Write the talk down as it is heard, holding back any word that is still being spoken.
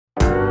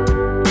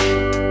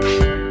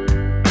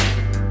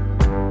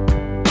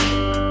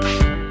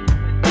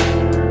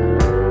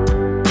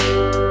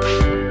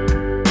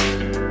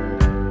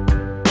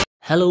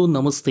Hello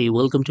नमस्ते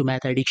welcome to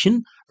math addiction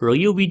र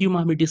यो भिडियोमा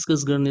हामी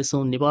डिस्कस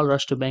गर्नेछौँ नेपाल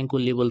राष्ट्र ब्याङ्कको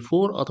लेभल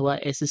 4 अथवा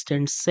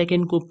एसिस्टेन्ट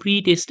सेकेन्डको प्री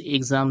टेस्ट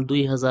एक्जाम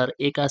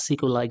 2081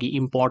 को लागि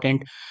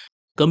इम्पोर्टेन्ट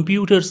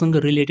कम्प्युटरसँग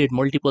रिलेटेड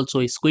मल्टिपल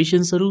चोइस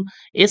क्वेसन्सहरू।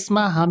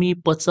 यसमा हामी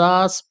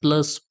 50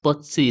 प्लस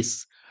 25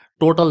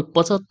 टोटल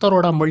 75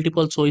 वटा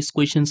मल्टिपल चोइस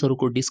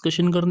क्वेसन्सहरूको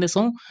डिस्कसन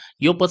गर्नेछौँ।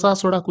 यो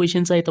 50 वटा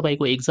क्वेसन चाहिँ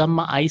तपाईँको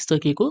एक्जाममा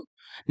आइसकेको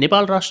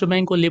नेपाल राष्ट्र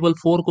ब्याङ्कको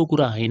लेभल 4 को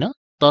कुरा होइन,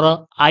 तर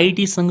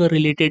आइटीसँग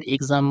रिलेटेड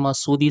एक्जाममा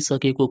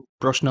सोधिसकेको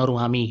प्रश्नहरू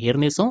हामी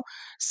हेर्नेछौँ।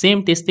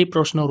 सेम त्यस्तै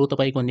प्रश्नहरू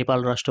तपाईँको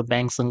नेपाल राष्ट्र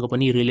ब्याङ्कसँग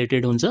पनि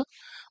रिलेटेड हुन्छ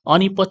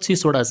अनि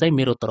 25 वटा चाहिँ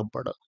मेरो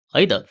तर्फबाट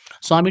है त।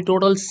 सो हामी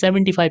टोटल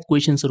 75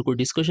 क्वेसन्सहरूको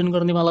डिस्कसन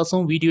गर्नेवाला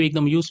छौँ। भिडियो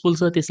एकदम युजफुल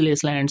छ, त्यसैले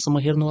यसलाई एन्डसम्म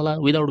हेर्नु होला।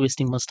 Without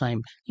wasting much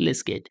time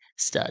let's get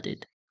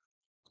started.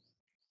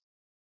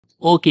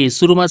 Okay,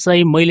 सुरुमा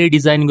चाहिँ मैले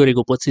डिजाइन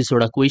गरेको 25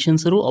 वटा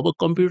क्वेसन्सहरू। अब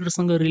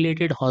कम्प्युटरसँग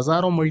रिलेटेड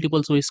हजारौं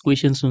मल्टिपल चोइस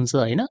क्वेसन्स हुन्छ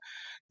हैन,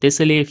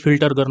 त्यसैले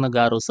फिल्टर गर्न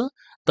गाह्रो छ।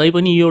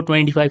 तैपनि यो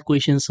 25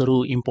 क्वेसन्सहरू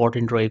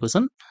इम्पोर्टेन्ट रहेको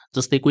छन्।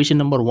 जस्तै क्वेसन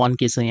नम्बर 1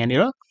 के छ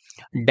यहाँनिर,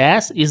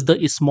 dash is the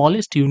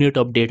smallest unit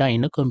of data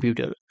in a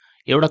computer.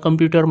 एउटा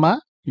कम्प्युटरमा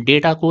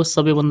डेटाको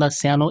सबैभन्दा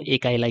सानो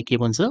एकाइलाई के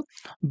भन्छ?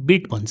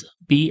 बिट भन्छ,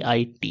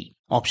 BIT.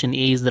 Option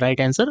A is the right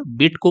answer.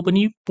 बिटको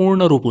पनि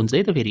पूर्ण रूप हुन्छ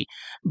है त। फेरि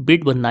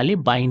बिट भन्नाले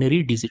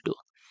बाइनरी डिजिट हो।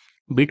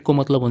 बिटको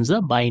मतलब हुन्छ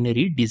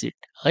बाइनरी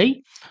डिजिट है।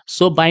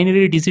 सो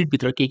बाइनरी डिजिट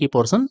भित्र के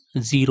पर्छन्?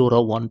 0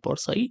 र 1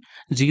 पर्छ है।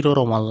 0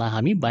 र 1 लाई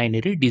हामी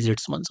बाइनरी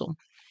डिजिट्स भन्छौँ।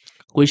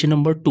 Question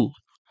number 2,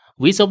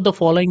 which of the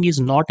following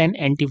is not an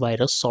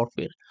antivirus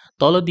software.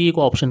 तल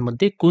दिएको अप्सन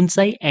मध्ये कुन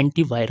चाहिँ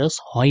एन्टिभाइरस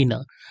होइन?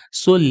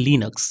 So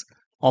Linux.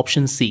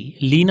 Option C,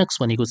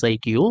 Linux भनेको चाहिँ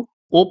के हो?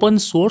 Open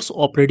source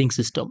operating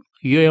system.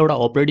 यो एउटा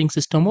अपरेटिङ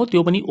सिस्टम हो,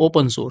 त्यो पनि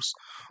ओपन सोर्स।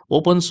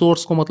 ओपन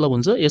सोर्सको मतलब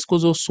हुन्छ यसको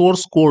जो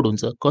सोर्स कोड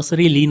हुन्छ,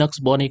 कसरी लिनक्स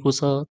बनेको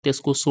छ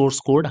त्यसको सोर्स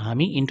कोड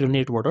हामी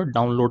इन्टरनेटबाट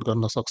डाउनलोड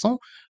गर्न सक्छौँ,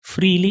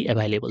 फ्रीली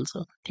एभाइलेबल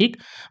छ। ठीक,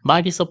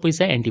 बाँकी सबै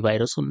चाहिँ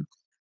एन्टिभाइरस हुन्।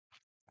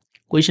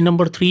 क्वेसन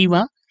नम्बर 3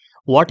 मा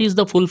what is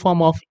the full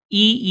form of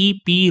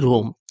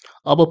EEPROM।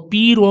 अब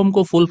PROM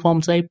को फुल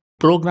फर्म चाहिँ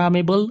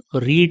प्रोग्रामेबल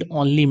रिड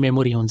ओन्ली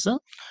मेमोरी हुन्छ।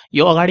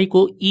 यो अगाडिको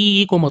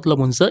EE को मतलब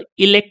हुन्छ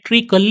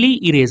इलेक्ट्रिकल्ली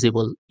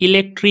इरेजेबल।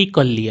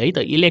 इलेक्ट्रिकल्ली है त,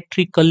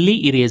 इलेक्ट्रिकल्ली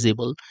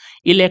इरेजेबल,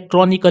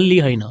 इलेक्ट्रोनिकल्ली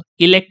होइन,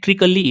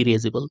 इलेक्ट्रिकल्ली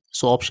erasable.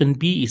 So option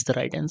be is the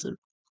right answer.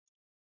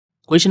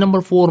 Question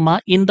number 4 मा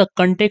in the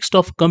context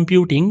of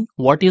computing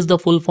what is the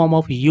full form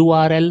of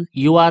URL।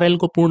 URL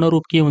को पूर्ण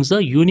रूप के हुन्छ?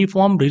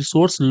 Uniform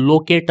resource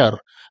locator.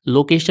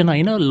 लोकेशन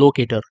होइन,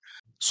 locator.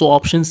 So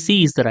option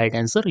C is the right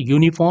answer,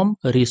 uniform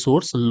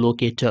resource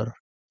locator.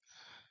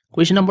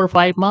 Question number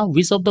 5 मा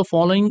which of the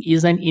following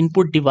is an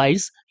input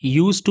device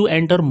use to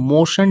enter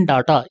motion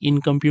data in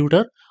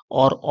computer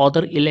और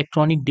other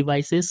electronic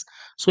devices.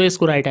 So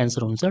यसको right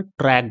answer हुन्छ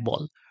track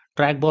बल।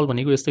 Track बल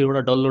भनेको यस्तो एउटा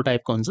डल्लो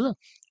टाइपको हुन्छ।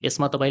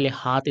 यसमा तपाईँले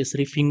हात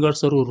यसरी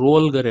फिङ्गर्सहरू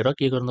रोल गरेर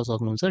के गर्न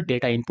सक्नुहुन्छ?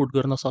 डेटा इनपुट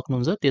गर्न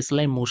सक्नुहुन्छ।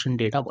 त्यसलाई मोसन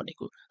डेटा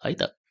भनेको है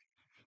त।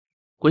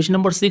 क्वेसन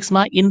नम्बर 6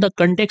 मा in the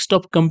context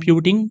of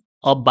computing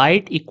a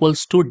bite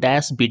equals to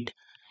dash beet.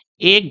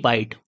 एक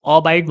बाइट, अ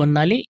बाइट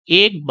भन्नाले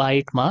एक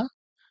बाइटमा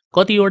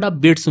कतिवटा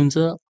बिट्स हुन्छ?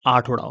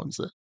 8 वटा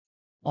हुन्छ।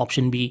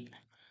 Option be.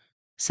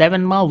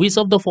 7 मा which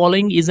of the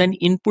following is an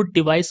input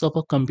device of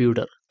a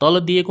computer. तल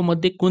दिएको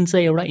मध्ये कुन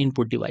चाहिँ एउटा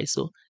इनपुट डिभाइस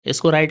हो?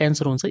 यसको राइट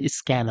एन्सर हुन्छ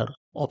स्क्यानर।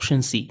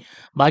 Option C.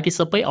 बाँकी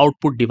सबै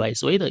आउटपुट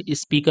डिभाइस हो है त।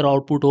 स्पिकर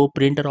आउटपुट हो,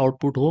 प्रिन्टर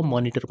आउटपुट हो,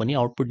 मोनिटर पनि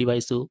आउटपुट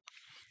डिभाइस हो।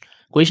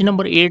 क्वेसन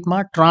नम्बर 8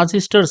 मा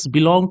ट्रान्जिस्टर्स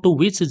belong to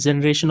which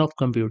generation of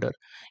computer.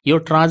 यो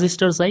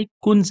ट्रान्जिस्टर चाहिँ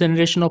कुन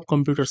जेनेरेसन अफ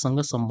कम्प्युटरसँग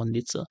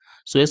सम्बन्धित छ?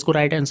 सो यसको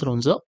राइट एन्सर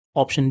हुन्छ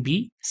अप्सन बी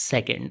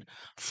सेकेन्ड।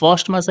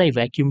 फर्स्टमा चाहिँ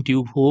भ्याक्युम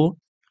ट्युब हो,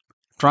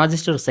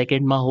 ट्रान्जिस्टर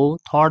सेकेन्डमा हो,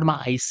 थर्डमा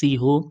आइसी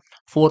हो,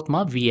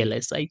 फोर्थमा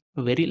VLSI,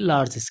 very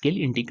large scale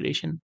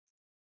integration.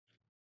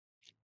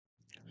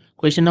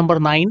 Question number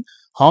 9,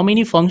 how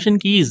many function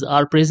keys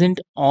are present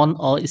on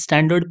a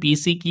standard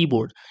PC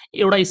keyboard.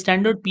 एउटा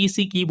स्ट्यान्डर्ड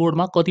PC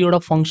कीबोर्डमा कतिवटा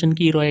फंक्शन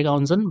की रहेका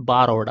हुन्छन्?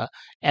 12 वटा।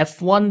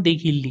 F1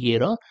 देखि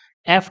लिएर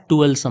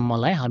F12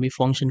 सम्मलाई हामी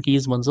फंक्शन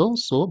कीज भन्छौँ।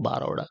 सो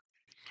 12 वटा।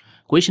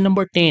 Question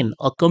number 10,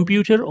 a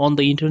computer on the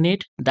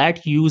internet that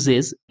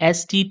uses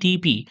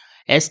STTP।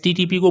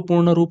 STTP को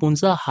पूर्ण रूप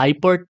हुन्छ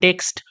hyper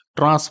text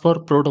transfer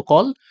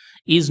protocol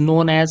is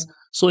known as.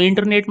 So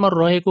इन्टरनेटमा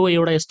रहेको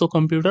एउटा यस्तो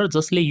कम्प्युटर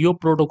जसले यो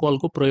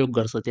प्रोटोकलको प्रयोग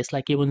गर्छ,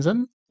 त्यसलाई के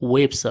भन्छन्?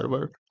 Web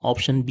server.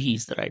 Option be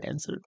is the right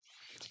answer.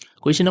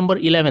 Question number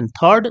 11,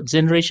 third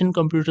generation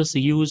computers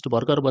used,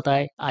 भर्खर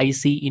बताए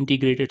आइसी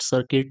integrated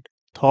circuit,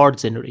 third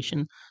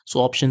generation.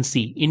 So option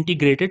C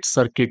integrated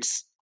circuits.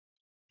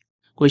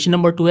 Question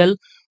number 12,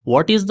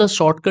 what is the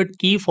shortcut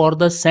key for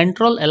the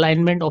central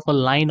alignment of a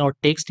line or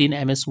text in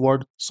MS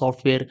Word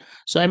software?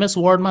 So MS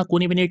Word मा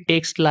कुनै पनि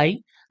टेक्स्टलाई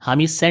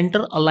हामी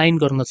centre align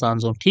गर्न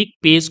चाहन्छौँ, ठीक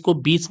पेजको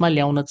बीचमा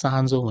ल्याउन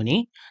चाहन्छौँ भने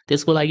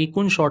त्यसको लागि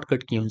कुन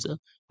सर्टकट की हुन्छ?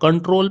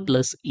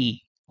 Ctrl+E।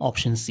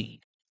 Option C.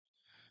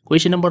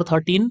 Question number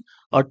 13,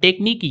 a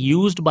technique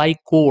used by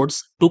codes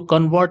to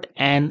convert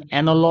an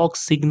analog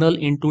signal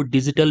into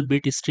digital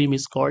bit stream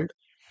is called।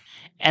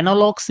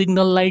 Analogue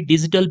सिग्नललाई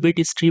digital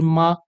beet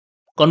स्ट्रिममा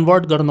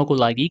convert गर्नको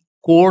लागि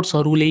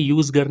कोड्सहरूले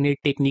युज गर्ने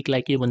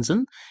टेक्निकलाई के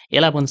भन्छन्?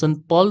 यसलाई भन्छन्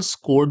pulse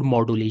code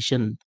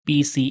modulation,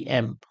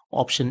 PCM,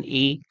 option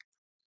A.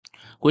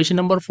 Question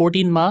number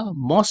 14 मा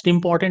most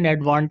important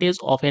advantage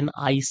of an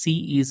आइसी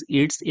is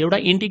it's, एउटा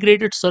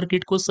इन्टिग्रेटेड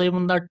सर्किटको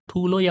सबैभन्दा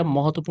ठूलो या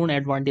महत्त्वपूर्ण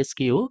एडभान्टेज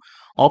के हो?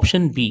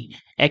 Option be,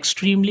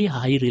 extremely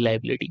high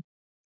reliability.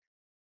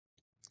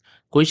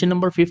 Question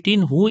number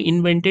 15, who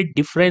invented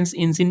difference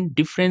engine?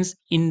 Difference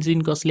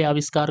engine कसले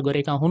आविष्कार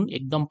गरेका हुन्?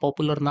 एकदम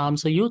पपुलर नाम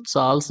छ यो,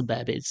 चार्ल्स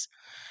ब्याबेज।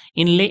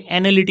 यिनले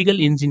एनालिटिकल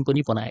इन्जिन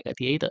पनि बनाएका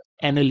थिए है त,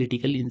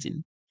 एनालिटिकल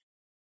इन्जिन।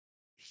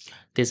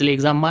 त्यसैले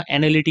एक्जाममा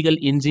एनालिटिकल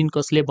इन्जिन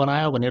कसले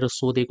बनायो भनेर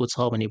सोधेको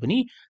छ भने पनि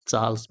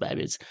चार्ल्स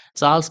ब्याबेज।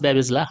 चार्ल्स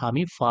ब्याबेजलाई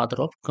हामी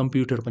फादर अफ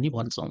कम्प्युटर पनि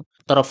भन्छौँ,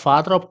 तर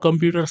फादर अफ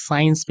कम्प्युटर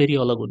साइन्स फेरि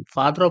अलग हुन्।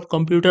 फादर अफ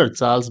कम्प्युटर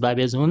चार्ल्स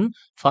ब्याबेज हुन्,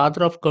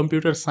 फादर अफ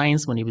कम्प्युटर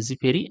साइन्स भनेपछि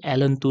फेरि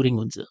एलन ट्युरिङ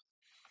हुन्छ।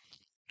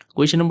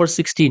 Question number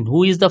 16,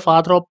 who is the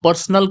father of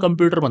personal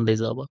computer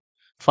भन्दैछ। अब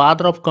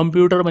फादर अफ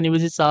कम्प्युटर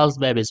भनेपछि चार्ल्स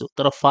ब्याबेज हो,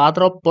 तर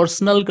फादर अफ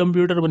पर्सनल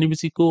कम्प्युटर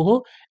भनेपछि को हो?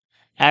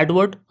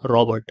 Edward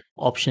Robert,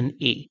 option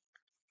A.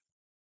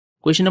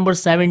 Question number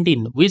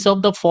 17, which of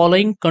the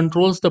following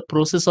controls the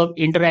process of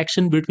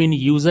interaction between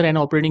user and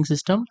operating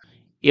system?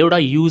 एउटा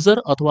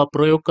user अथवा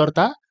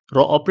प्रयोगकर्ता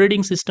र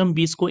अपरेटिङ सिस्टम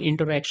बीचको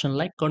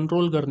इन्टरेक्सनलाई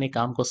कन्ट्रोल गर्ने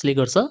काम कसले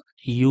गर्छ?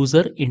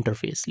 User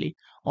इन्टरफेसले,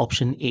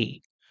 option A.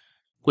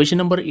 Question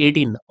number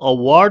 18, a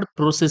word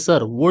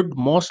processor would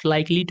most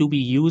likely to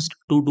be used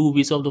to do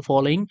which of the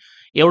following?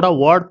 एउटा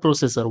वर्ड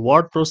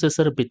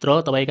प्रोसेसर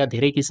भित्र तपाईका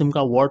धेरै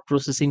किसिमका वर्ड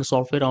प्रोसेसिङ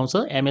सफ्टवेयर आउँछ।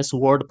 एमएस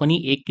वर्ड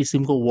पनि एक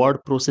किसिमको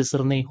वर्ड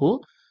प्रोसेसर नै हो।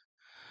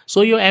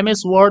 सो यो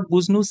एमएस वर्ड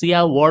बुझ्नुस्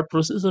या वर्ड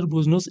प्रोसेसर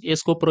बुझ्नुस्,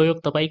 यसको प्रयोग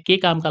तपाईँ के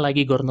कामका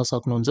लागि गर्न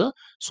सक्नुहुन्छ?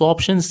 So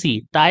option C,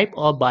 type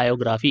of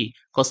biography,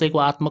 कसैको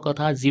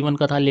आत्मकथा जीवन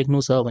कथा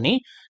लेख्नु छ भने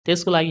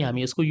त्यसको लागि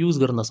हामी यसको युज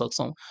गर्न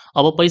सक्छौँ।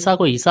 अब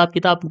पैसाको हिसाब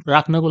किताब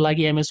राख्नको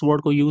लागि एमएस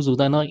वर्डको युज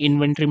हुँदैन,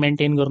 इन्भेन्ट्री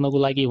मेन्टेन गर्नको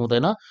लागि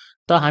हुँदैन,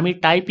 त हामी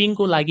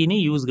टाइपिङको लागि नै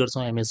युज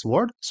गर्छौँ MS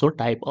word. So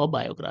type of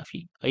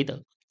biography है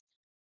त।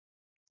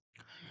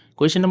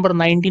 क्वेसन नम्बर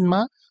 19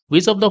 मा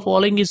which of the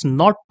following is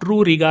not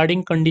true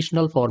regarding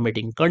conditional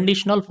formatting?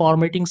 Conditional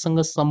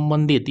फर्मेटिङसँग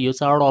सम्बन्धित यो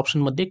चारवटा अप्सन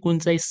मध्ये कुन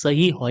चाहिँ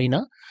सही होइन?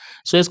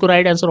 सो यसको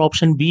राइट एन्सर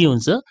अप्सन बी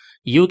हुन्छ,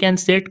 you can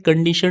set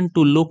condition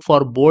to look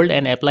for bold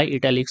and apply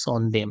italics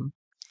on them.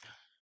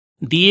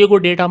 दिएको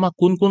डेटामा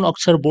कुन कुन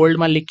अक्षर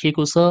बोल्डमा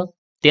लेखिएको छ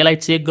त्यसलाई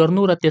चेक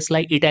गर्नु र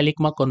त्यसलाई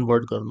इटालिकमा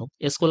कन्भर्ट गर्नु।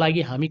 यसको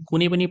लागि हामी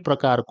कुनै पनि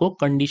प्रकारको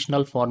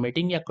कन्डिसनल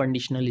फर्मेटिङ या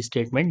कन्डिसनल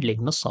स्टेटमेन्ट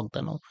लेख्न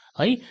सक्दैनौँ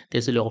है।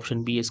 त्यसैले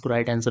अप्सन बी यसको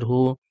राइट एन्सर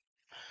हो।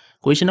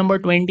 क्वेसन नम्बर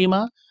 20 मा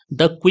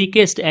the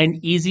quickest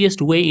and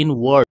easiest way in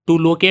word to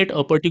locate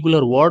a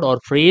particular word or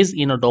phrase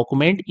in a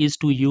document is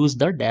to use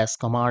the dash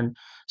command.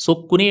 So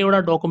कुनै एउटा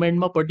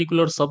डकुमेन्टमा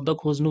particular शब्द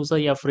खोज्नु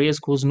छ या phrase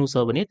खोज्नु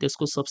छ भने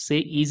त्यसको सबसे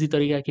इजी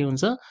तरिका के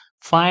हुन्छ?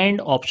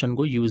 फाइन्ड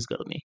अप्सनको युज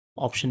गर्ने,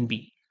 option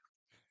be.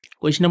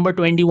 Question number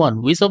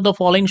 21, which of the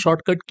following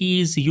shortcut key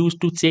is use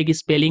to check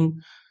spelling?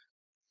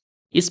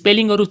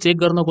 स्पेलिङहरू check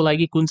गर्नको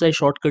लागि कुन चाहिँ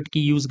सर्टकट की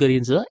युज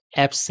गरिन्छ?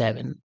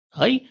 F7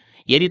 है।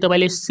 यदि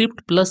तपाईले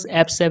शिफ्ट प्लस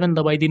F7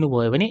 दबाइदिनु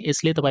भयो भने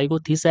यसले तपाईको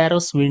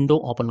थिसारस विन्डो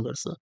ओपन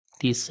गर्छ,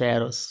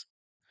 थिसारस।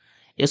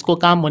 यसको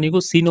काम भनेको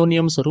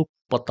सिनोनियम्सहरू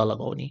पत्ता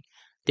लगाउने,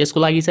 त्यसको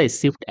लागि चाहिँ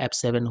शिफ्ट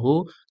F7 हो।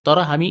 तर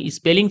हामी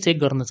स्पेलिङ चेक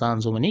गर्न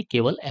चाहन्छौँ भने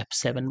केवल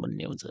F7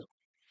 भन्ने हुन्छ।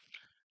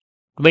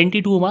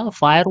 22 मा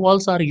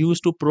फायरवल्स are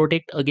use to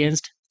protect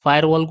against,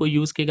 फायरवलको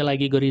use के का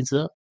लागि गरिन्छ?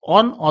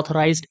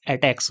 अनअथराइज्ड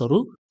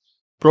एट्याक्सहरू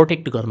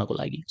प्रोटेक्ट गर्नको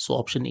लागि। सो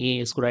अप्सन ए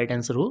यसको राइट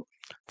एन्सर हो।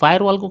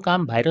 फायरवलको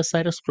काम भाइरस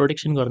साइरस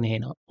प्रोटेक्सन गर्ने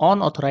हैन,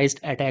 अनअथराइज्ड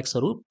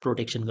एट्याक्सहरू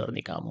प्रोटेक्सन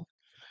गर्ने काम हो।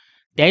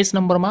 23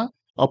 नम्बरमा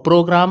a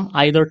programme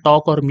either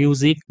talk or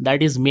music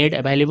that is made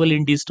available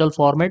in digital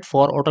format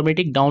for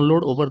automatic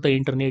download over the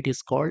internet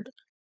is called.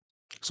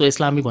 So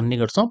यसलाई हामी भन्ने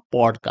गर्छौँ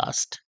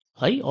पडकास्ट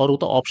है। अरू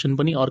त अप्सन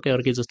पनि अर्कै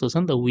अर्कै जस्तो छ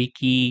नि त,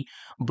 विकी,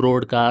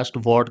 ब्रोडकास्ट,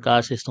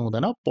 भडकास्ट यस्तो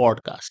हुँदैन,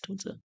 पडकास्ट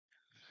हुन्छ।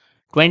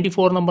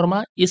 24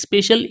 नम्बरमा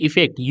special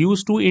effect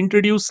use to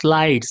introduce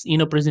slides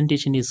in a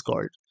presentation is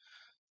called.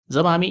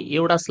 जब हामी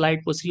एउटा स्लाइड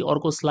पछि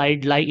अर्को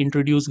स्लाइडलाई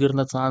इन्ट्रोड्युस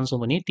गर्न चाहन्छौँ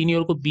भने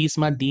तिनीहरूको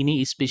बीचमा दिने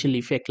स्पेशल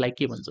इफेक्टलाई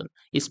के भन्छन्?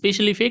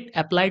 Special effect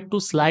applied to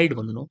slide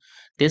भन्नु,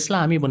 त्यसलाई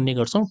हामी भन्ने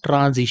गर्छौँ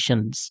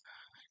ट्रान्जिसन्स।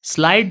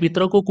 स्लाइड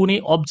भित्रको कुनै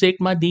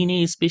अब्जेक्टमा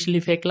दिने स्पेशल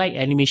इफेक्टलाई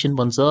एनिमेसन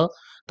भन्छ,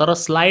 तर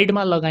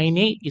स्लाइडमा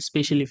लगाइने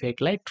स्पेशल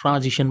इफेक्टलाई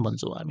ट्रान्जिसन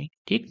भन्छौँ हामी,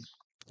 ठीक।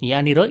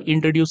 यहाँनिर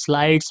इन्ट्रोड्युस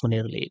स्लाइड्स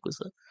भनेर लेखेको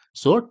छ,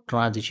 सो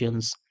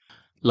ट्रान्जिसन्स।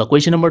 ल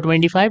question number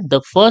 25, the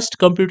first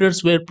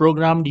computers where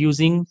programmed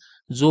using,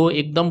 जो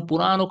एकदम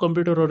पुरानो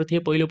कम्प्युटरहरू थिए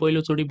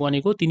पहिलोचोटि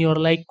बनेको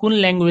तिनीहरूलाई कुन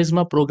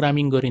ल्याङ्ग्वेजमा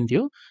प्रोग्रामिङ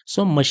गरिन्थ्यो?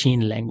 So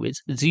machine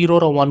language. 0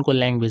 र 1 को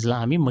ल्याङ्ग्वेजलाई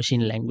हामी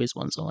मसिन ल्याङ्ग्वेज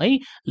भन्छौँ है,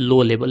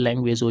 लो लेभल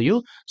ल्याङ्ग्वेज हो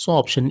यो। So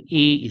option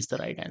A is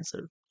the right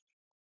answer.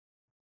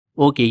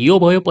 Okay, यो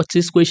भयो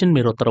 25 क्वेसन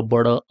मेरो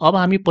तर्फबाट। अब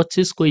हामी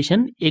 25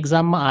 क्वेसन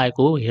एक्जाममा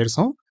आएको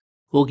हेर्छौँ।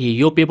 ओके,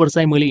 यो पेपर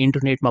चाहिँ मैले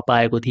इन्टरनेटमा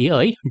पाएको थिएँ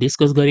है,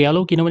 डिस्कस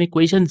गरिहालौँ किनभने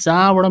क्वेसन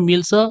जहाँबाट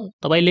मिल्छ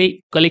तपाईँले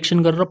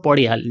कलेक्सन गरेर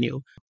पढिहाल्ने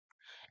हो।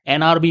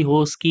 एनआरबी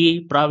होस् कि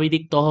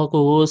प्राविधिक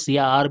तहको होस्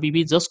या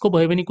आरबीबी, जसको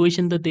भयो भने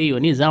क्वेसन त त्यही हो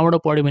नि,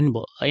 जहाँबाट पढ्यो भने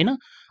भयो होइन।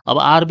 अब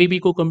आरबीबी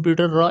को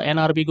कम्प्युटर र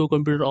एनआरबी को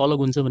कम्प्युटर अलग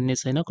हुन्छ भन्ने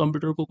छैन,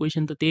 कम्प्युटरको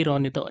क्वेसन त त्यही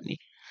रहने त हो नि।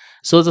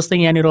 सो जस्तै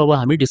यहाँनिर अब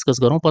हामी डिस्कस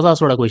गरौँ,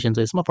 50वटा क्वेसन छ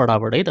यसमा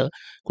फटाफट है त।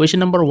 Question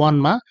number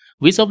 1मा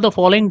which of the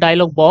following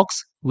dialogue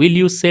box will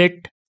you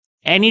set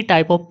any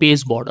type of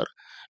page border.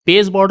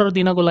 Page border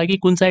दिनको लागि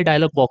कुन चाहिँ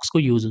डायलग बक्सको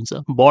युज हुन्छ?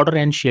 Border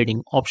and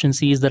shedding, option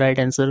C is the right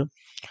answer.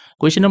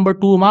 Question number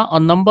 2मा a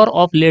number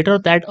of letter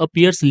that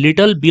appears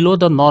little below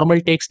the normal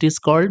text is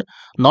called.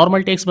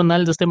 Normal text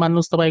भन्नाले जस्तै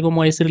मान्नुहोस् तपाईँको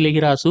म यसरी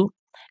लेखिरहेको छु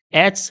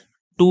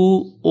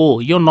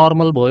H2O, यो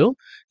नर्मल भयो।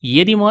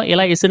 यदि म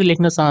यसलाई यसरी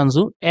लेख्न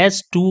चाहन्छु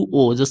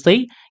H2O, जस्तै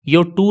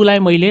यो 2 लाई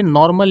मैले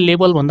नर्मल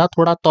लेभल भन्दा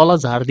थोडा तल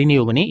झारिदिने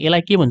हो भने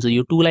यसलाई के भन्छ?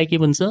 यो 2 लाई के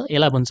भन्छ?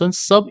 यसलाई भन्छन्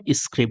सब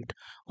script,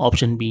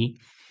 option be.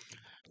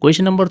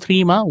 Question number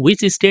 3मा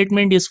which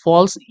statement is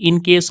false in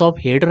case of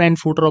header and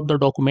footer of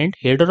the document.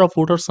 Header र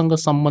फुटरसँग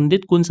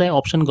सम्बन्धित कुन चाहिँ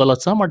अप्सन गलत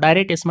छ? म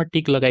डाइरेक्ट यसमा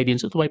टिक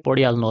लगाइदिन्छु, तपाईँ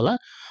पढिहाल्नु होला।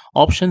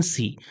 Option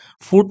C,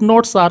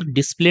 footnotes are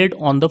displayed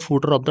on the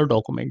footer of the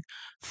document.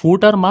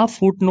 फुटरमा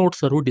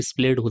फुटनोट्सहरू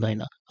displayed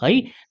हुँदैन है,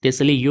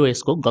 त्यसैले यो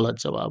यसको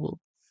गलत जवाब हो।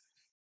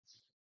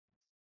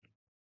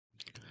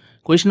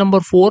 Question number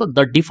 4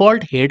 the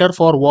default header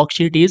for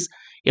worksheet is.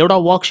 एउटा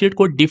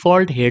वर्कशीटको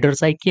डिफल्ट हेडर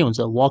चाहिँ के हुन्छ?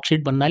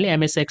 वर्कशीट भन्नाले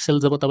एमएस एक्सेल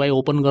जब तपाईँ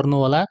ओपन गर्नु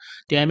होला,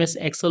 त्यो एमएस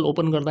एक्सेल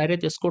ओपन गर्दाखेरि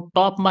त्यसको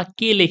टपमा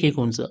के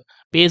लेखेको हुन्छ?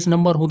 पेज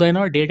नम्बर हुँदैन,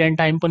 डेट एन्ड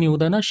टाइम पनि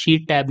हुँदैन,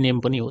 शीट ट्याब नेम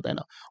पनि हुँदैन,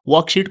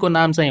 वर्कशीटको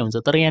नाम चाहिँ हुन्छ।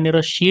 तर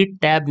यहाँनिर शीट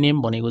ट्याब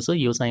नेम भनेको छ,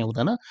 यो चाहिँ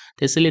हुँदैन,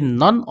 त्यसैले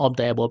नन अफ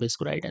द एबभ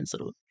यसको राइट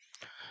एन्सर हो।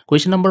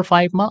 Question number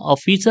 5मा a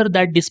feature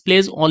that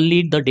displays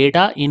only the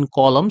data in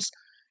columns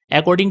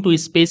according to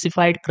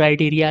specified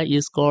criteria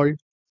is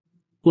called।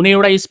 कुनै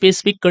एउटा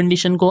स्पेसिफिक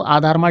कन्डिसनको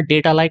आधारमा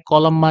डेटालाई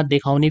कलममा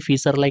देखाउने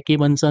फिचरलाई के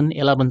भन्छन्?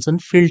 यसलाई भन्छन्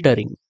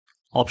filtering,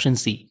 option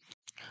C.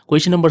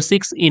 Question number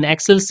 6 in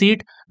Excel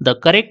seat the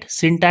correct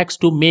syntax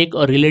to make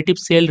a relative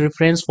sale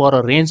reference for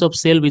a range of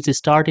cell which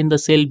start in the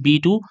sale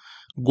B2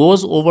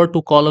 goes over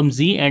to कलम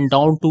G and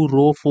down to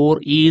row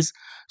 4 is.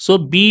 So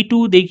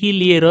B2 देखि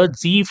लिएर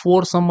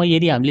G4 सम्म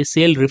यदि हामीले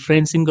sale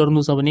रिफरेन्सिङ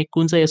गर्नु छ भने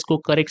कुन चाहिँ यसको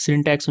करेक्ट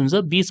सिन्ट्याक्स हुन्छ?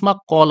 बीचमा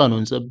कलन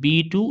हुन्छ,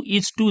 B2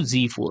 इज टु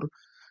G4,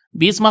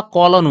 बीचमा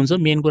कलन हुन्छ,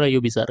 मेन कुरा यो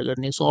विचार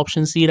गर्ने। So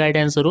option C right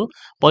answer हो।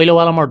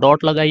 पहिलोवालामा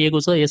डट लगाइएको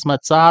छ, यसमा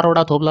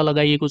 4वटा थोप्ला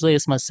लगाइएको छ,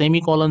 यसमा सेमी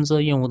कलन छ,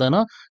 यो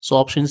हुँदैन।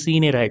 सो अप्सन सी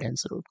नै राइट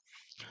एन्सर हो।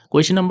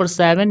 Question number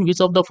 7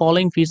 which of the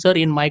following feature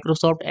in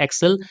Microsoft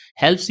Excel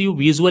helps you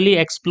visually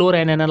explore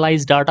and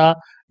analyse data,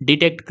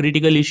 detect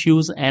critical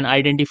issues and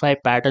identify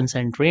patterns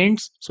and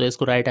trends. So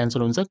यसको right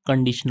answer हुन्छ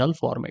conditional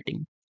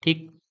formatting,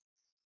 ठिक।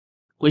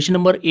 Question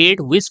number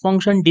 8 which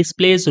function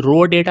displays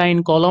row data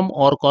in कलम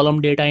और कलम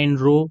data in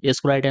रो।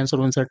 यसको right answer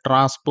हुन्छ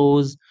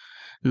transpose.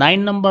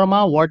 9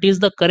 नम्बरमा what is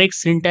the correct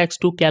syntax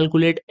to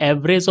calculate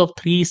average of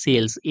 3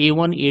 sales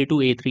A1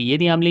 A2 A3।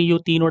 यदि हामीले यो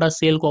 3वटा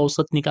सेलको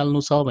औसत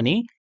निकाल्नु छ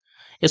भने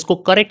यसको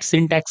करेक्ट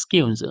सिन्ट्याक्स के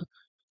हुन्छ?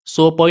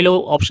 सो पहिलो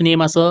अप्सन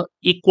एमा छ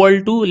इक्वल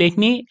टु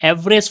लेख्ने,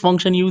 एभरेज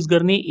फंक्शन युज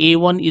गर्ने,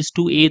 A1 is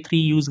to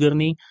A3 use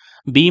गर्ने।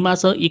 बीमा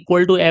छ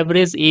equal to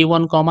average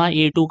A1 comma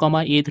A2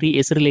 comma A3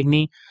 यसरी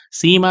लेख्ने।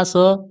 सीमा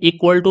छ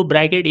equal to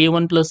bracket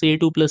A1 plus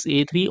A2 plus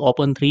A3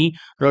 upon 3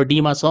 र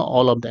डीमा छ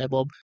all of the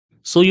above.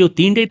 So यो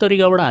तीनटै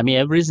तरिकाबाट हामी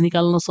एभरेज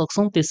निकाल्न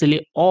सक्छौं, त्यसैले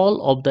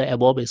अल अफ द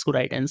एबभ यसको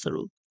राइट एन्सर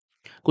हो।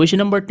 Question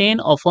number 10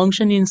 a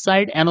function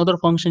inside another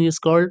function is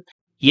called.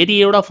 यदि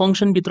एउटा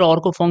फंक्शन भित्र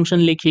अर्को फंक्शन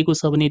लेखिएको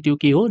छ भने त्यो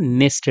के हो?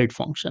 Nested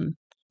function,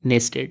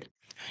 nested.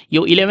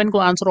 यो 11 को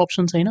आन्सर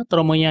अप्सन छैन,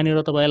 तर म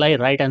यहाँनिर तपाईलाई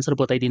राइट आन्सर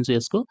बताइदिन्छु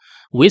यसको।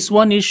 Which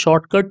one is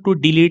shortcut to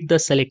delete the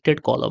selected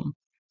कलम।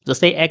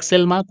 जस्तै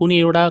एक्सेलमा कुनै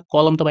एउटा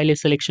कलम तपाईले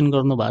सिलेक्सन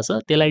गर्नु भएको छ,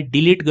 त्यसलाई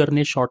डिलिट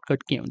गर्ने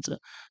सर्टकट के हुन्छ?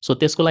 सो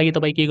त्यसको लागि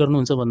तपाईँ के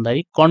गर्नुहुन्छ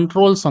भन्दाखेरि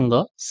कन्ट्रोलसँग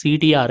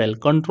CTRL,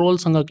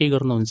 कन्ट्रोलसँग के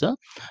गर्नुहुन्छ?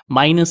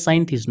 माइनस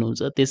साइन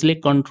थिच्नुहुन्छ, त्यसले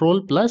control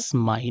plus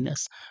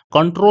minus,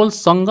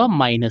 कन्ट्रोलसँग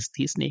minus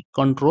थिच्ने,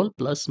 control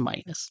plus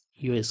minus,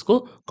 यो यसको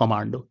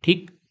कमान्ड हो,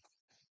 ठिक।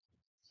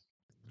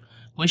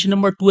 क्वेसन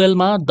नम्बर 12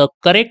 मा the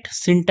correct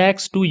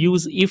syntax to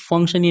use if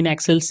function in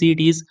Excel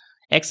seat is.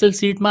 Excel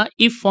सीटमा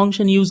इफ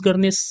फंक्शन युज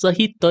गर्ने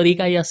सही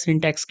तरिका या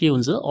सिन्ट्याक्स के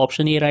हुन्छ?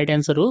 अप्सन ए राइट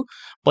एन्सर हो।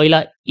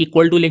 पहिला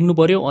इक्वल टु लेख्नु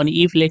पर्यो अनि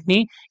इफ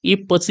लेख्ने,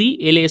 इफ पछि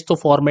यसले यस्तो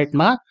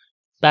फर्मेटमा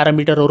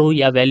प्यारामिटरहरू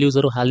या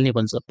भ्याल्युजहरू हाल्ने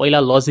भन्छ। पहिला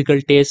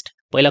लजिकल टेस्ट,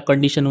 पहिला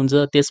कन्डिसन हुन्छ,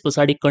 त्यस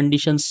पछाडि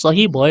कन्डिसन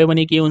सही भयो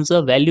भने के हुन्छ?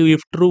 भ्याल्यु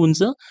इफ ट्रु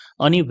हुन्छ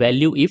अनि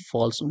भ्याल्यु इफ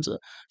फल्स हुन्छ।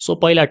 सो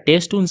पहिला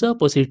टेस्ट हुन्छ,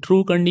 पछि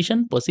ट्रु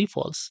कन्डिसन, पछि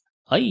फल्स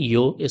है,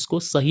 यो यसको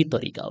सही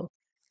तरिका हो।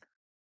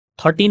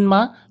 13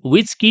 मा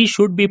which Ki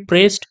should be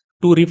pressed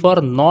to refer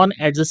non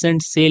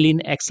adjacent sale in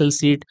Excel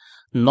seat.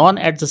 Non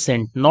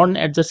adjacent, non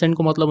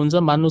एडजसेन्टको मतलब हुन्छ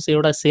मान्नुहोस्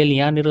एउटा सेल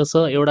यहाँनिर छ,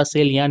 एउटा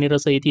सेल यहाँनिर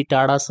छ, यति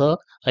टाढा छ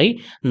है,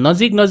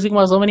 नजिक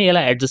नजिकमा छ भने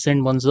यसलाई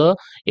एडजसेन्ट भन्छ।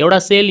 एउटा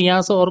सेल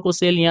यहाँ छ, अर्को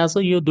सेल यहाँ छ,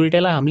 यो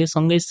दुईटालाई हामीले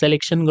सँगै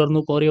सेलेक्सन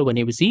गर्नु पर्यो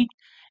भनेपछि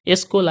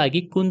यसको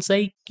लागि कुन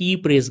चाहिँ की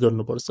प्रेस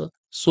गर्नुपर्छ?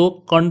 सो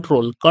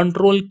कन्ट्रोल,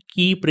 कन्ट्रोल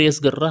की प्रेस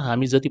गरेर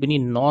हामी जति पनि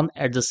नन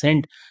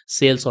एडजसेन्ट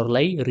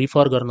सेल्सहरूलाई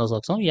रिफर गर्न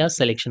सक्छौं या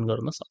सेलेक्सन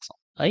गर्न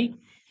सक्छौं है।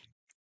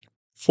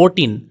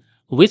 14.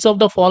 Which of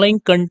the following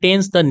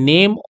contains the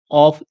name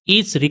of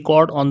each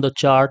record on the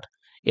chart?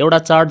 एउटा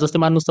चार्ट जस्तै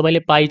मान्नुस् तपाईले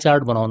पाई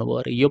चार्ट बनाउनु भयो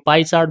अरे यो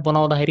पाई चार्ट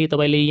बनाउँदाखेरि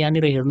तपाईले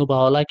यहाँनिर हेर्नुभयो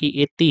होला कि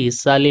यति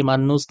हिस्साले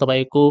मान्नुस्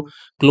तपाईको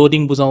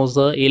क्लोदिङ बुझाउँछ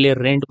यसले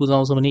रेन्ट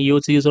बुझाउँछ भने यो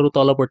चीजहरु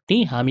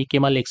तलपट्टि हामी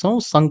केमा लेख्छौं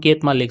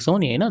संकेतमा लेख्छौं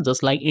नि हैन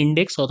जसलाई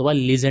इन्डेक्स अथवा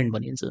लिजेन्ड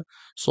भनिन्छ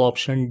सो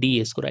अप्सन डी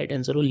यसको राइट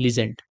आन्सर हो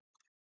legend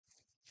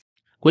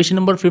Question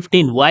number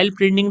 15. While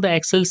printing the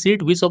Excel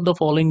sheet, which of the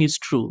following is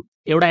true?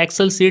 एउटा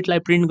Excel sheet लाई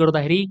प्रिन्ट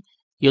गर्दाखेरि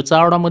यो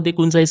चारवटा मध्ये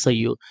कुन चाहिँ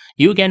सही हो?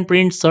 You can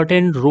print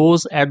certain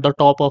rows at the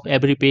top of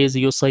every page,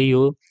 यो सही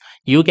हो.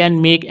 You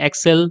can make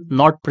Excel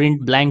not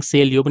print blank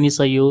cell, यो पनि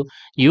सही हो.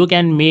 You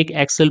can make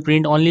Excel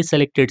print only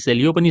selected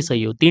cell, यो पनि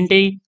सही हो.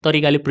 तीनटै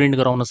तरिकाले प्रिन्ट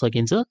गराउन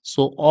सकिन्छ.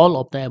 So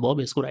all of the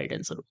above यसको राइट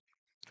आन्सर हो.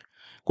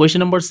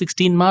 Question number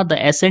 16 मा the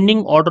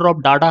ascending order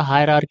of data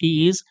hierarchy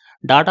is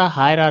data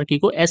hierarchy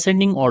को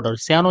एसेन्डिङ अर्डर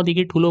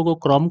सानोदेखि ठुलोको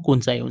क्रम कुन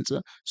चाहिँ हुन्छ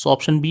सो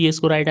अप्सन बी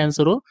यसको राइट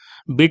आन्सर हो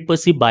बिट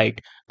पछि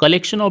bite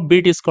collection of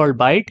beet is called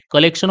bite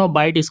collection of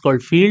bite is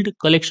called field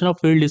collection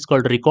of field is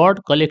called record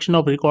collection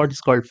of record is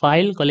called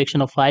file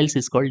collection of files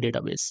is called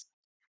database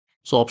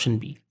so option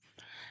be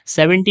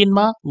 17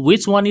 मा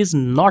which one is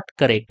not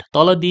correct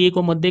तल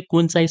दिएको मध्ये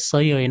कुन चाहिँ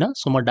सही होइन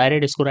so म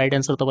direct यसको राइट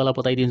आन्सर तपाईलाई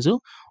बताइदिन्छु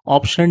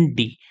option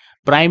D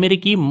primary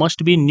Ki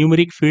must be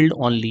numeric field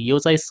only यो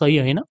चाहिँ सही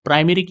होइन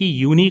प्राइमेरी की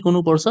युनिक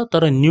हुनुपर्छ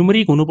तर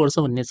न्यूमेरिक हुनुपर्छ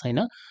भन्ने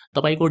छैन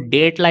तपाईको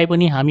डेटलाई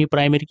पनि हामी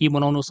प्राइमेरी की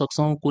बनाउन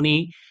सक्छौं कुनै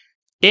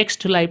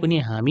टेक्स्टलाई पनि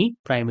हामी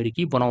प्राइमेरी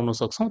की बनाउन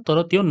सक्छौं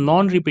तर त्यो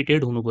नन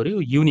रिपिटेड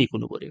हुनुपर्यो युनिक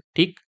हुनुपर्यो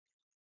ठीक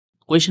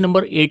Question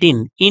number 18.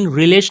 In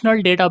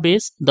relational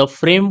database, the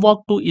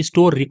framework to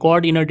store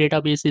record in a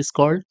database is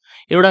called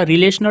एउटा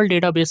relational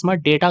database मा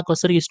data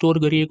कसरी store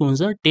गरिएको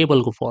हुन्छ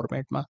table को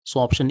format मा so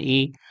option A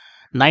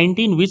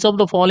 19. Which of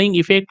the following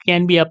effect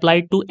can be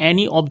applied to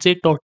any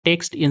object or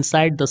text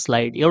inside the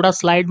slide एउटा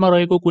slide मा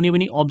रहेको कुनै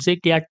पनि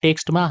object या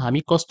text मा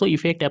हामी कस्तो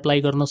effect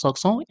apply गर्न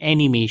सक्छौं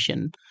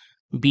animation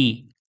B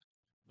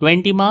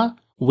 20 मा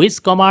which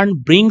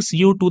command brings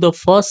you to the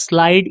first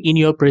slide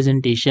in your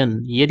presentation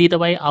यदि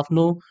तपाई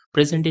आफ्नो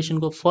प्रेजेन्टेसन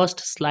को फर्स्ट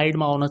स्लाइड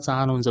मा आउन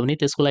चाहनुहुन्छ भने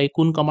त्यसको लागि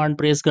कुन कमान्ड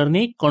प्रेस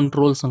गर्ने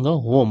कन्ट्रोल सँग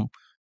home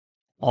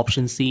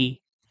option C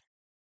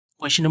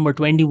question number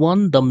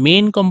 21 the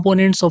main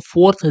components of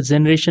fourth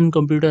generation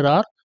computer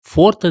are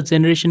fourth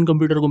generation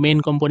computer को मेन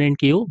कंपोनेंट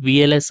के हो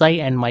VLSI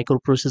and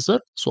microprocessor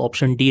so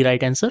option D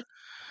right answer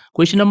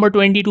question number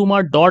 22 मा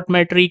dot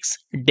matrix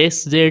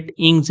DeskJet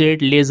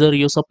inkjet laser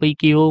यो सबै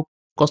के हो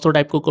कस्तो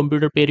टाइपको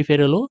कंप्यूटर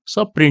पेरिफेरल हो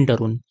सब प्रिन्टर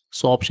हुन्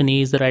so option A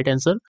is the right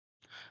answer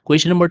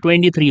Question number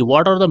 23.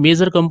 What are the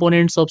major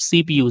components of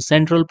CPU?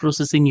 Central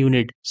Processing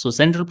Unit. So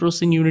Central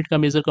Processing Unit का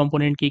major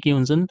component के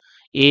हुन्छन्?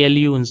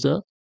 ALU हुन्छ,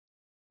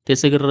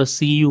 त्यसै गरेर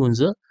CU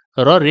हुन्छ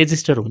र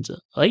register हुन्छ,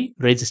 है?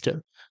 Register.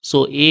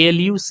 So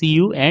ALU,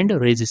 CU and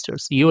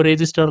registers. यो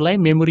register लाई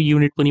memory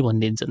unit पनि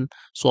भनिदिन्छन्.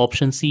 So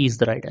option C is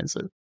the right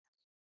answer.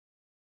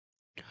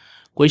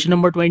 Question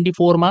number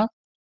 24 मा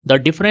The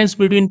difference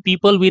between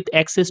people with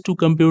access to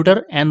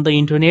computer and the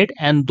internet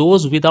and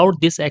those without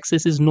this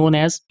access is known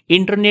as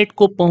internet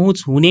को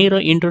पहुँच हुने र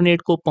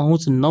internet को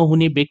पहुँच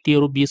नहुने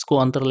व्यक्तिहरू बीचको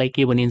अन्तरलाई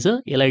के भनिन्छ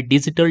यसलाई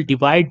digital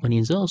divide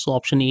भनिन्छ so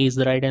option A is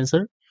the right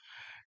answer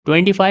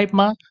 25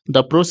 मा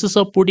the process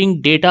of putting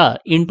data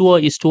into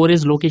a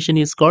storage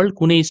location is called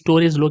कुनै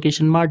storage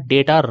location मा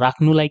data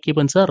राख्नुलाई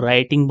के भन्छ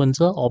writing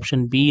भन्छ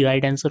option B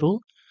right answer हो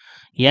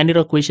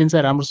यहाँनिर क्वेशन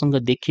चाहिँ राम्रोसँग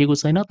देखिएको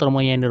छैन तर म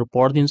यहाँनिर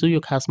पढ्दिन्छु यो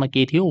खासमा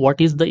के थियो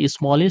what is the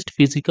smallest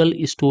physical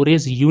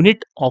storage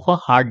unit of a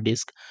hard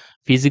disk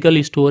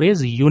physical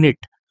storage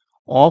unit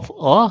of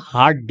a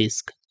hard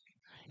disk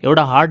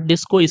एउटा हार्ड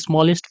डिस्कको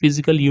स्मलेस्ट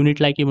फिजिकल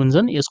युनिटलाई के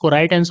भन्छन् यसको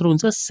राइट आन्सर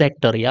हुन्छ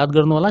सेक्टर याद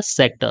गर्नु होला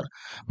सेक्टर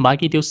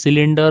बाकी त्यो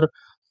सिलिन्डर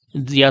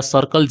या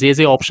सर्कल जे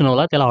अप्सन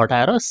होला त्यसलाई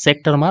हटाएर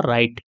सेक्टरमा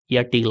राइट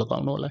या टिक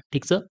लगाउनु होला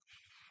ठीक छ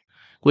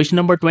Question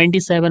number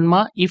 27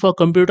 ma if a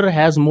computer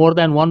has more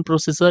than one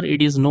processor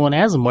it is known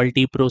as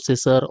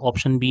multiprocessor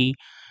option B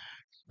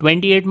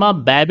 28 ma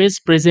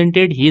Babbage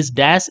presented his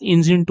dash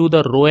engine to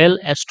the Royal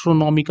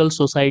Astronomical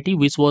Society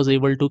which was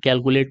able to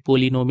calculate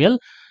polynomial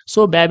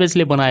so Babbage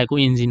le banayeko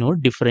engine ho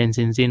difference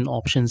engine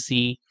option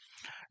C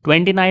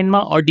 29 ma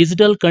a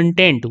digital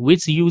content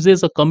which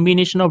uses a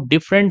combination of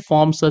different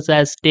forms such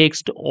as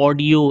text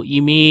audio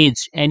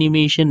image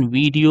animation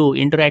video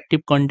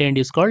interactive content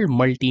is called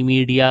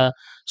multimedia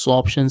so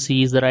option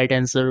C is the right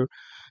answer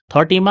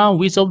 30 ma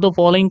which of the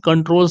following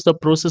controls the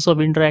process of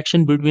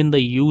interaction between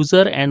the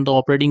user and the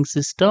operating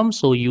system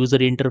so user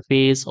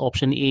interface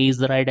option A is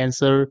the right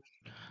answer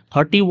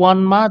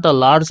 31 ma the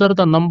larger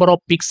the number of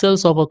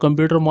pixels of a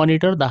computer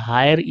monitor the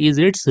higher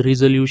is its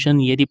resolution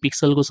यदि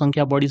pixel को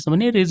संख्या बढी छ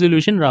भने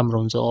resolution राम्रो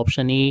हुन्छ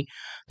option A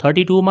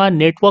 32 मा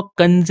network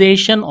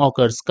congestion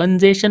occurs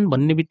congestion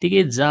भन्ने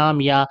बित्तिकै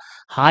जाम या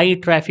हाई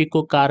ट्राफिक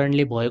को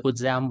कारणले भएको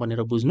जाम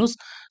भनेर बुझ्नुस्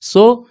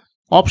so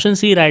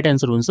option C right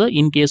answer हुन्छ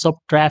in case of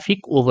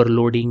traffic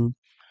overloading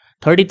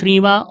 33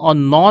 मा a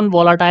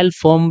non-volatile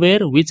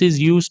firmware which is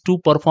used to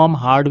perform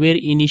hardware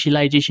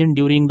initialization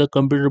during the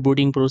computer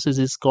booting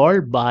process is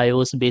called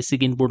BIOS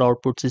basic input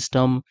output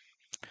system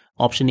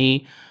option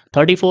A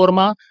 34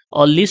 मा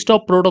a list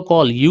of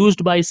protocol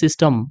used by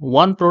system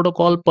one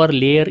protocol per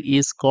layer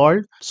is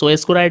called so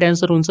यसको right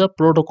answer हुन्छ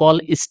protocol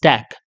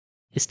stack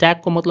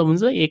स्ट्याकको मतलब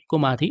हुन्छ एकको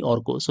माथि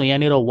अर्को so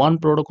यहाँनिर one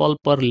protocol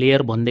पर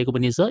layer भनिदिएको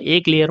पनि छ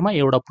एक लेयरमा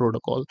एउटा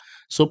प्रोटोकल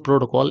सो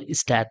प्रोटोकल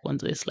स्ट्याक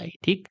भन्छ यसलाई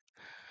ठिक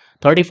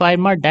 35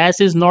 मा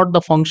dash is not the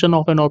function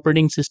of an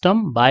operating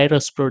system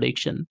virus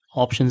protection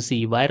option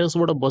C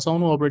भाइरसबाट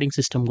बचाउनु अपरेटिङ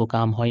सिस्टमको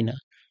काम होइन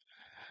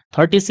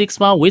 36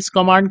 मा which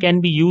command can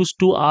be used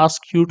to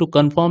ask you to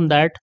confirm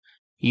that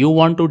you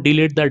want to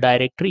delete the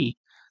directory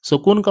so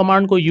कुन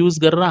कमान्डको use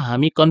गरेर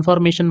हामी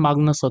confirmation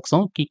माग्न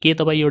सक्छौं कि के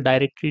तपाईँ यो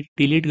डाइरेक्टरी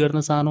डिलिट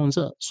गर्न चाहनुहुन्छ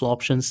so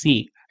option C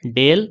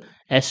del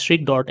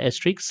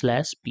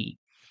 **p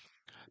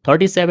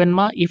 37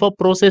 मा इफ अ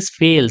प्रोसेस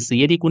फेल्स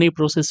यदि कुनै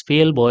प्रोसेस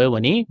फेल भयो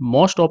भने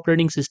मोस्ट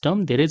अपरेटिङ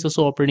सिस्टम धेरै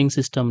जसो operating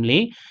सिस्टमले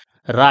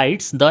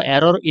rights the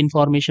error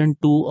information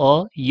to a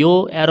यो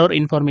एरर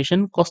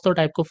इन्फर्मेसन कस्तो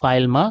टाइपको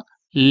फाइलमा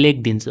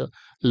लेखिदिन्छ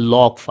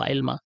लग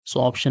फाइलमा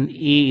so option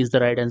A is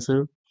the right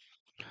answer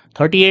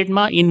 38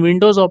 मा in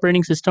windows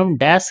operating system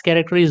dash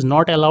character is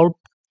not allowed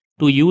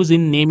to use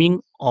in naming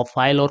a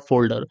file or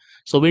folder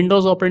so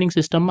windows operating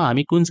सिस्टममा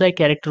हामी कुन चाहिँ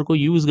क्यारेक्टरको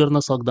use गर्न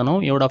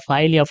सक्दैनौँ एउटा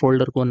फाइल या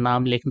फोल्डरको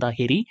नाम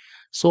लेख्दाखेरि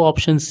so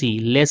option C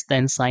less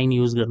than sign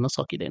use गर्न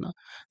सकिँदैन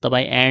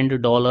तपाईँ एन्ड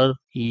डलर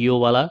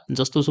योवाला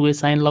जस्तो सुकै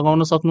साइन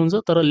लगाउन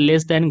सक्नुहुन्छ तर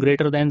लेस देन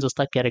ग्रेटर देन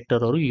जस्ता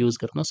क्यारेक्टरहरू युज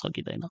गर्न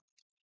सकिँदैन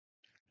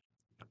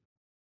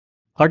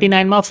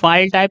 39 मा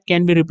file type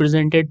can be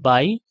represented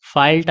by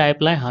file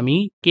टाइपलाई हामी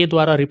के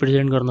द्वारा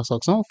रिप्रेजेन्ट गर्न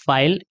सक्छौं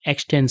फाइल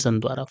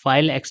एक्सटेन्सनद्वारा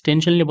फाइल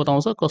एक्सटेन्सनले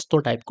बताउँछ कस्तो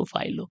टाइपको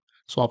फाइल हो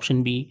सो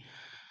अप्सन बी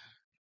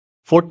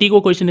 40 को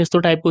क्वेसन यस्तो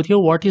टाइपको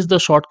थियो what is the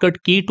shortcut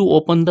key to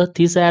open the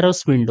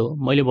thesaurus window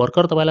मैले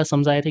भर्खर तपाईलाई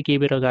सम्झाएको थिएँ केही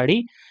बेर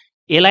अगाडि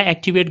यसलाई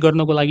एक्टिभेट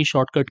गर्नको लागि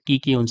सर्टकट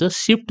के हुन्छ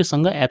शिफ्ट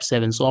सँग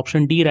F7 so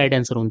option D right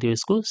answer हुन्थ्यो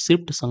यसको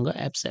शिफ्ट सँग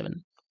F7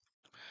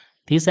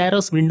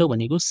 थिसारस विन्डो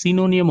भनेको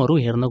सिनोनियमहरु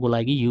हेर्नको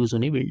लागि युज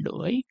हुने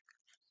विन्डो है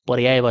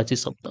पर्यायवाची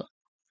शब्द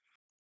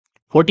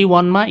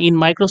 41 मा in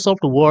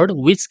Microsoft word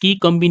which key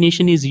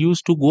combination is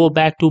used to go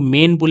back to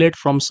main bullet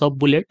from sub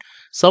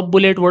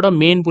bulletबाट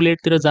main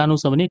बुलेटतिर जानु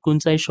छ भने कुन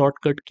चाहिँ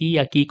सर्टकट की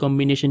या की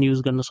कम्बिनेसन युज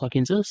गर्न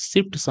सकिन्छ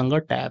शिफ्ट सँग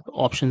ट्याब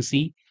अप्सन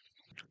सी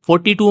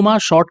 42 मा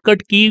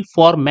सर्टकट की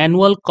फर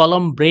म्यानुअल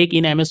कलम break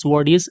in MS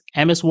word is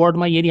MS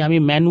वर्डमा यदि हामी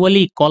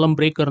म्यानुअली कलम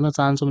ब्रेक गर्न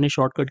चाहन्छौँ भने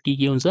सर्टकट की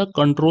के हुन्छ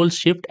control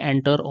shift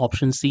enter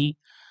option C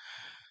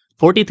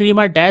 43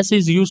 मा dash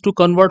is use to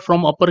convert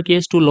from upper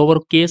case to lower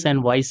case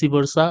and vice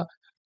versa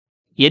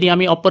यदि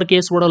हामी अप्पर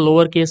केसबाट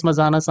लोवर केसमा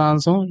जान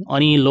चाहन्छौँ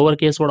अनि लोवर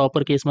केसबाट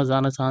अप्पर केसमा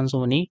जान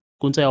चाहन्छौँ भने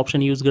कुन चाहिँ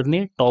अप्सन युज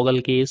गर्ने टगल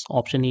केस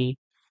अप्सन ए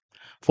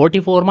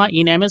 44 मा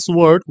in MS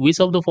word which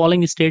of the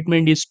following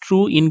statement is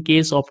true in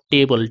case of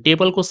table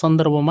टेबलको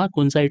सन्दर्भमा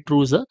कुन चाहिँ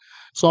ट्रू छ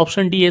सो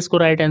अप्सन डी यसको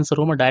राइट एन्सर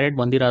हो म डाइरेक्ट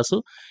भनिदिइरहेको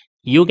छु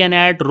you can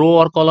add row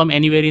or कलम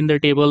एनीवेयर इन द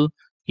टेबल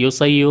यो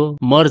सही हो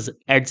मर्ज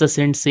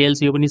एडजसेन्ट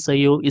सेल्स यो पनि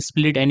सही हो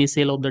split any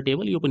sale of the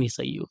table यो पनि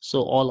सही हो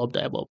so all of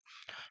the above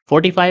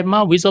 45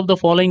 मा which of the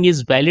following is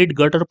valid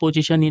gutter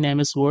position in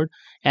MS Word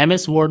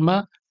MS Word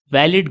मा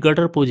valid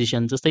gutter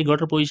position जस्तै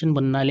gutter position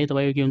भन्नाले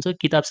तपाईको के हुन्छ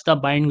किताब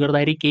बाइन्ड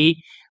गर्दाखेरि केही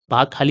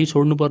भाग खाली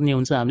छोड्नु पर्ने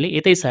हुन्छ हामीले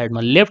यतै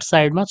साइडमा लेफ्ट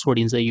साइडमा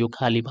छोडिन्छ यो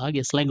खाली भाग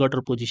यसलाई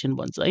gutter position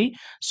भन्छ है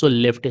सो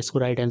लेफ्ट यसको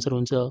राइट एन्सर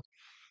हुन्छ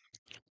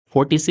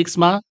 46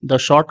 मा the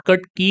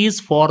shortcut keys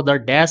for the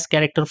dash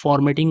character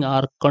formatting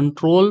are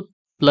control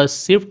plus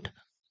shift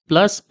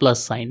plus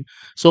sign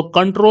so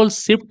control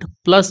shift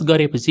plus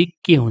गरेपछि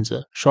के हुन्छ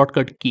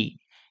सर्टकट की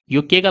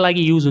यो के का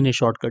लागि युज हुने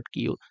सर्टकट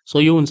की हो सो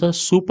यो हुन्छ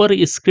सुपर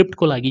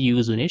स्क्रिप्टको लागि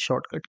युज हुने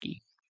सर्टकट की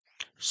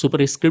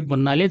सुपर स्क्रिप्ट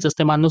भन्नाले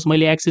जस्तै मान्नुस्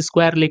मैले x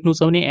स्क्वायर लेख्नु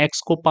छ भने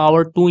x को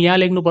पावर 2 यहाँ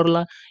लेख्नु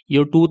पर्ला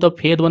यो 2 त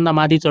फेद भन्दा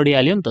माथि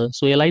चढिहाल्यो नि त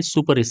सो यसलाई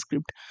सुपर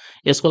स्क्रिप्ट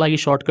यसको लागि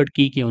सर्टकट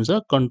की के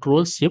हुन्छ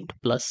कन्ट्रोल शिफ्ट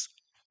प्लस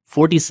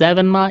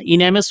 47 मा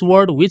in MS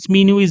word which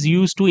menu is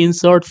used to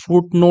insert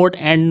footnote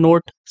and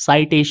note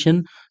citation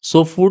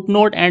so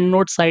footnote and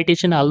note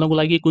citation हाल्नको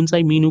लागि कुन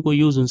चाहिँ मेनुको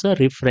युज हुन्छ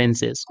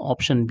रेफरेन्सेस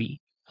अप्सन बी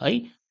है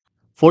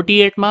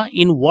 48 मा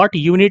in what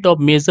unit of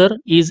major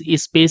is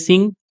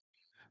spacing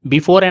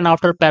before and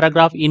after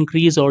paragraph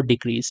increase or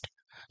डिक्रिज्ड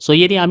so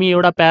यदि हामी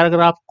एउटा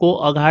प्याराग्राफको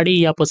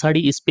अगाडि या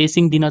पछाडि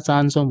स्पेसिङ दिन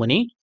चाहन्छौँ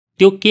भने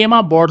त्यो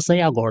केमा बढ्छ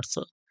या घट्छ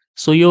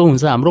सो यो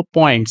हुन्छ हाम्रो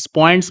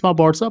पोइन्ट्समा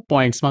बढ्छ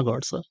पोइन्ट्समा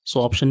घट्छ सो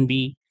अप्सन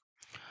बी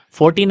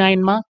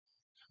 49 मा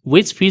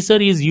which feature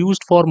is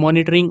used for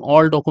monitoring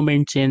all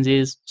document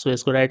changes so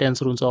यसको राइट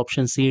एन्सर हुन्छ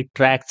अप्सन सी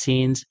ट्र्याक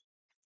चेन्ज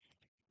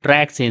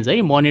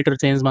है मोनिटर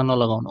चेन्जमा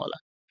नलगाउनु होला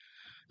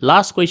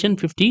last question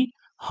 50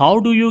 how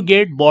do you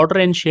get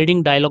border and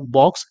shading dialog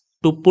box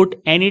to put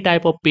any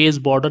type of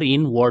page border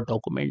in word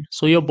document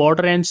so यो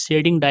border and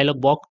shading dialog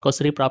box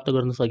कसरी प्राप्त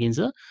गर्न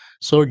सकिन्छ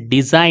so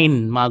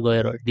डिजाइनमा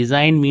गएर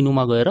design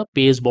मेनुमा गएर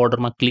पेज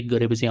borderमा क्लिक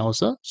गरेपछि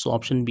आउँछ so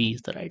option be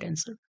is the right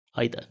answer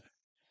है त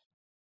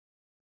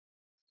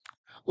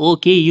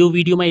ओके, यो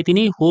भिडियोमा यति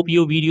नै। होप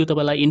यो भिडियो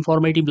तपाईँलाई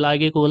इन्फर्मेटिभ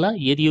लागेको होला।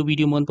 यदि यो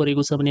भिडियो मन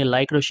परेको छ भने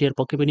लाइक र सेयर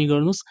पक्कै पनि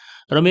गर्नुहोस्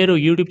र मेरो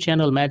युट्युब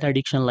च्यानल म्याथ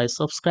एडिक्सनलाई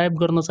सब्सक्राइब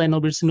गर्न चाहिँ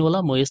नबिर्सिनु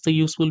होला। म यस्तै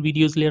युजफुल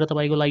भिडियोज लिएर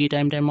तपाईँको लागि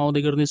टाइममा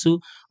आउँदै गर्नेछु।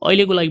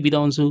 अहिलेको लागि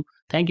बिदा हुन्छु।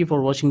 Thank you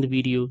for watching the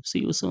video.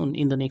 C you soon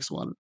in the next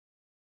one.